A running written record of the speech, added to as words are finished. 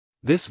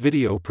This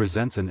video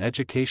presents an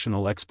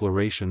educational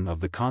exploration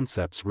of the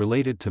concepts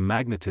related to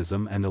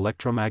magnetism and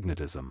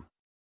electromagnetism.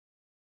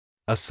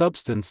 A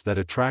substance that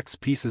attracts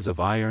pieces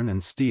of iron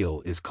and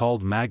steel is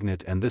called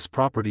magnet, and this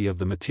property of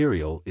the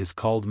material is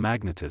called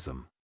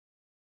magnetism.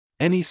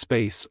 Any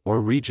space or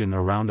region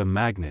around a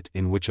magnet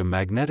in which a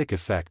magnetic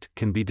effect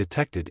can be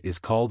detected is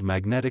called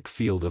magnetic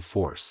field of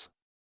force.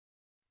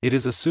 It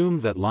is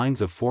assumed that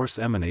lines of force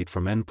emanate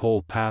from N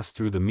pole, pass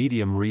through the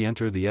medium,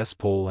 re-enter the S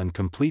pole and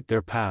complete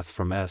their path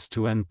from S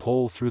to N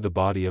pole through the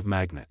body of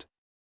magnet.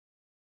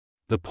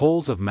 The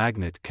poles of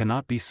magnet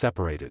cannot be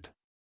separated.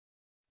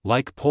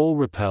 Like pole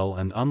repel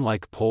and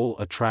unlike pole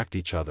attract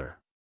each other.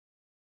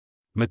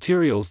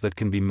 Materials that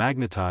can be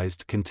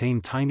magnetized contain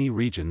tiny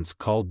regions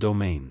called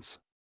domains.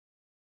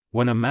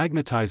 When a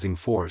magnetizing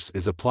force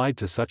is applied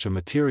to such a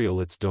material,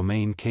 its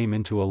domain came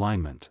into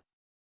alignment.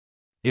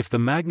 If the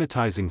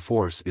magnetizing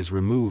force is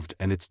removed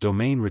and its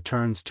domain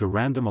returns to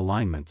random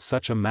alignment,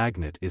 such a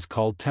magnet is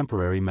called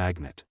temporary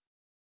magnet.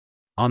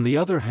 On the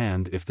other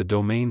hand, if the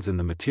domains in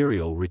the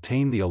material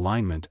retain the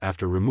alignment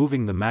after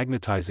removing the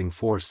magnetizing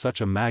force, such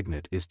a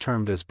magnet is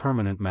termed as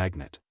permanent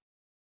magnet.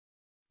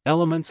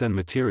 Elements and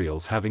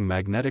materials having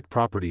magnetic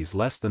properties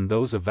less than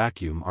those of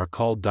vacuum are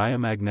called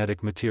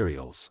diamagnetic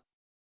materials.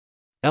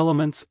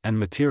 Elements and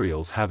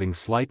materials having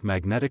slight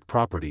magnetic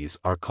properties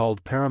are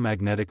called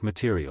paramagnetic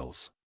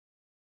materials.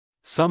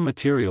 Some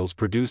materials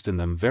produced in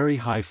them very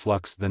high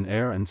flux than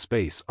air and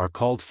space are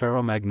called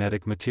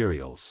ferromagnetic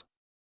materials.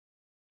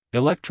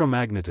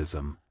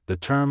 Electromagnetism, the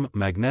term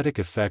magnetic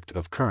effect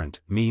of current,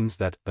 means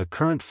that a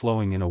current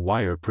flowing in a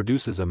wire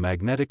produces a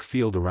magnetic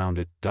field around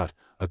it.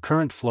 A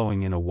current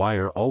flowing in a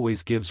wire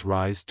always gives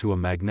rise to a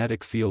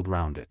magnetic field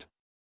round it.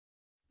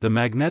 The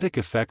magnetic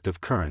effect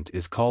of current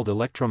is called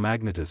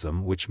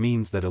electromagnetism, which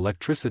means that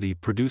electricity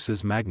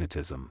produces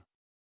magnetism.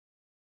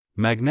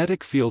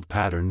 Magnetic field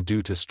pattern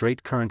due to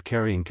straight current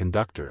carrying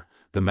conductor.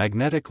 The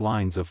magnetic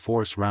lines of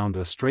force round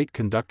a straight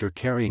conductor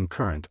carrying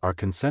current are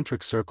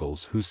concentric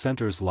circles whose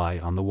centers lie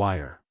on the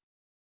wire.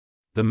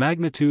 The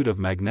magnitude of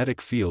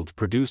magnetic field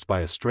produced by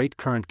a straight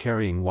current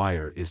carrying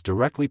wire is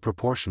directly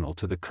proportional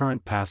to the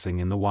current passing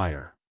in the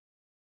wire.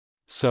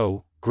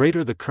 So,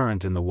 greater the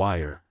current in the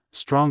wire,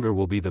 stronger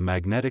will be the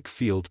magnetic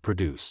field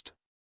produced.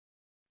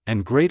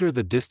 And greater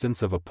the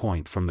distance of a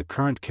point from the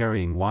current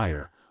carrying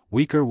wire,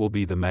 weaker will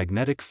be the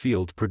magnetic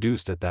field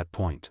produced at that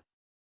point.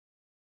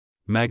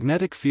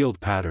 Magnetic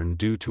field pattern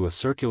due to a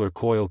circular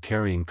coil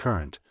carrying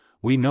current.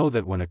 We know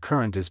that when a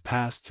current is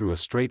passed through a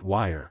straight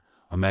wire,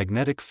 a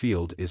magnetic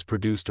field is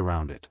produced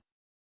around it.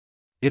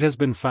 It has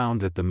been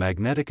found that the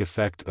magnetic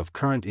effect of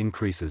current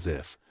increases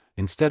if,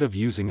 instead of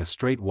using a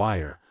straight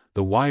wire,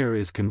 the wire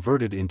is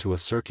converted into a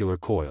circular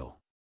coil.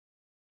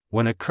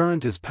 When a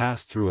current is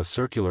passed through a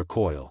circular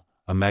coil,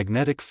 a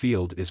magnetic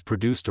field is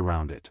produced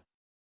around it.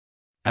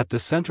 At the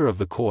center of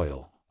the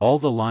coil, all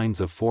the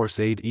lines of force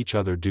aid each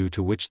other, due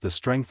to which the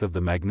strength of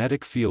the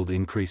magnetic field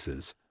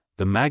increases.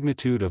 The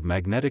magnitude of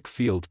magnetic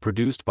field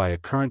produced by a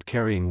current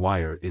carrying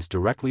wire is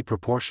directly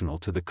proportional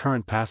to the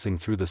current passing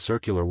through the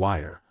circular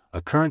wire.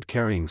 A current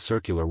carrying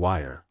circular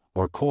wire,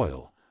 or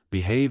coil,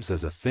 behaves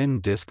as a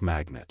thin disk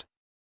magnet,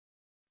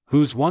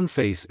 whose one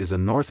face is a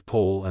north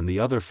pole and the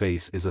other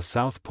face is a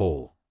south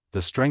pole.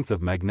 The strength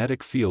of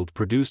magnetic field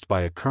produced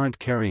by a current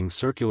carrying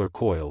circular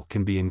coil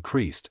can be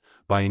increased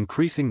by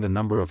increasing the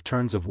number of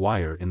turns of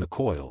wire in the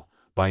coil,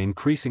 by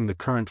increasing the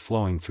current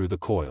flowing through the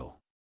coil.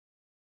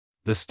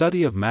 The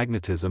study of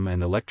magnetism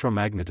and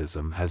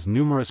electromagnetism has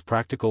numerous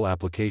practical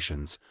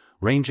applications,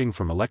 ranging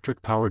from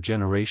electric power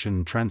generation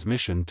and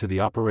transmission to the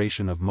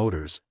operation of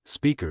motors,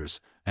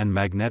 speakers, and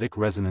magnetic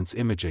resonance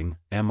imaging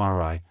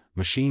 (MRI)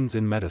 machines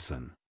in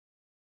medicine.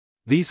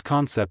 These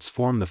concepts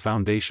form the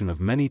foundation of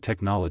many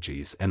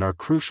technologies and are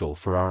crucial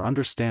for our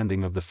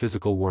understanding of the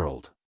physical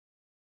world.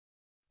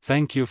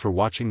 Thank you for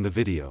watching the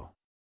video.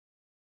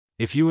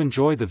 If you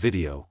enjoy the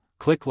video,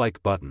 click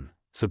like button,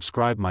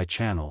 subscribe my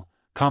channel,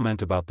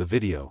 comment about the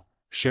video,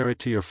 share it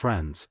to your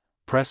friends,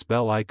 press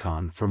bell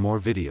icon for more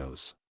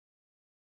videos.